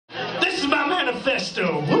my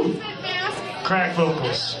manifesto. Woo. Crack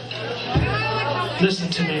vocals. Listen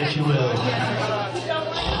to me if you will.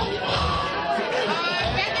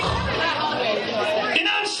 In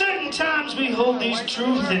uncertain times we hold these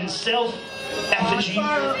truths in self-effigy.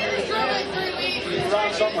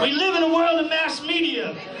 We live in a world of mass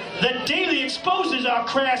media that daily exposes our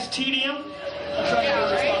crass tedium.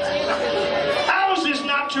 Ours is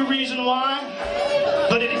not to reason why,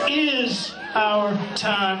 but it is our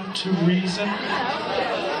time to reason.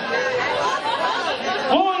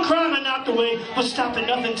 War and crime are not the way. We'll stop at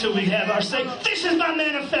nothing till we have our say. This is my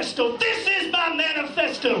manifesto. This is my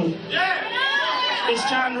manifesto. It's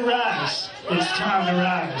time to rise. It's time to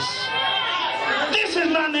rise. This is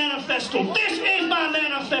my manifesto. This is my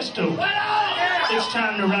manifesto. It's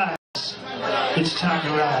time to rise. It's time to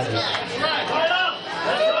rise.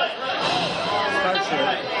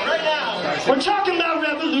 We're talking about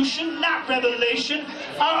revolution, not revelation.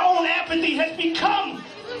 Our own apathy has become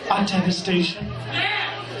our devastation.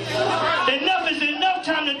 Enough is enough.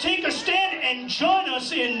 Time to take a stand and join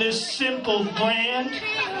us in this simple brand.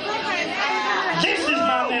 This is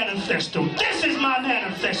my manifesto. This is my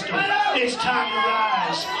manifesto. It's time to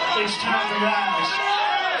rise. It's time to rise.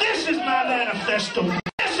 This is my manifesto.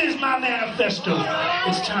 This is my manifesto.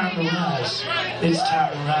 It's time to rise. It's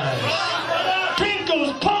time to rise.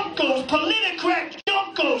 Pinkos, punkos, politicrat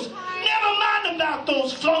junkos. Never mind about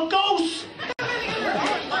those flunkos.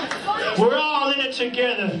 We're all in it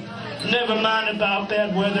together. Never mind about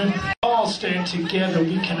bad weather. All stand together.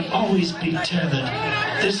 We can always be tethered.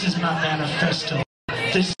 This is my manifesto.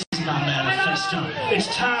 This is my manifesto. It's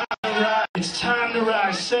time to rise. It's time to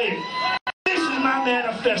rise. Say it. This is my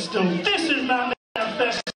manifesto. This is my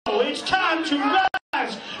manifesto. It's time to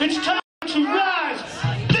rise. It's time to rise.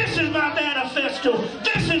 This is my manifesto.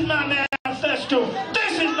 This is my manifesto.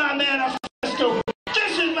 This is my manifesto.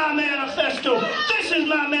 This is my manifesto.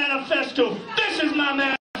 This is my manifesto. This is my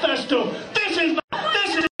manifesto. This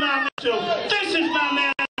is my manifesto. This is my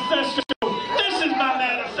manifesto. This is my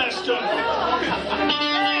manifesto.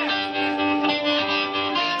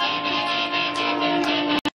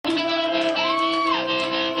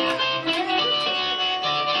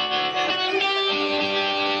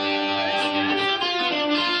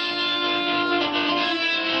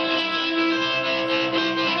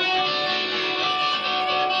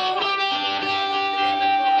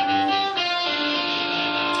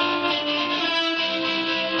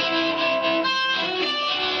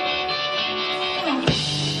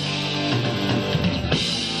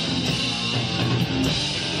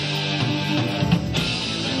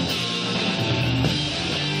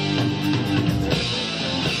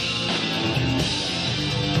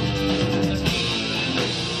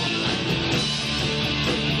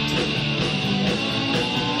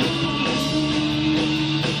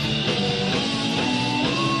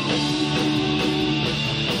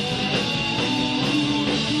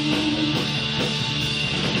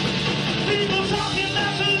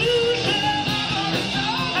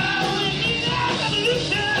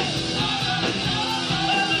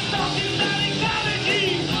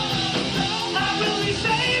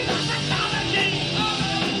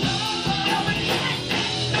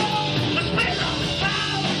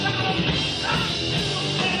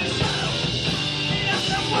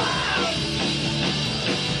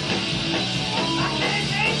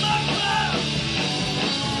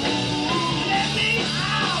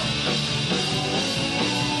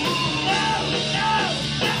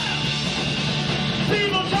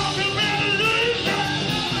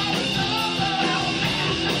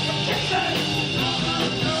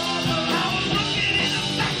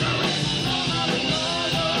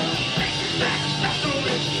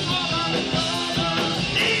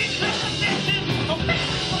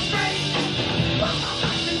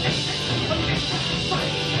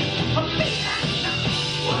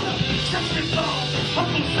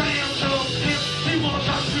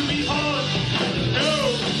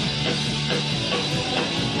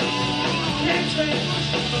 Can't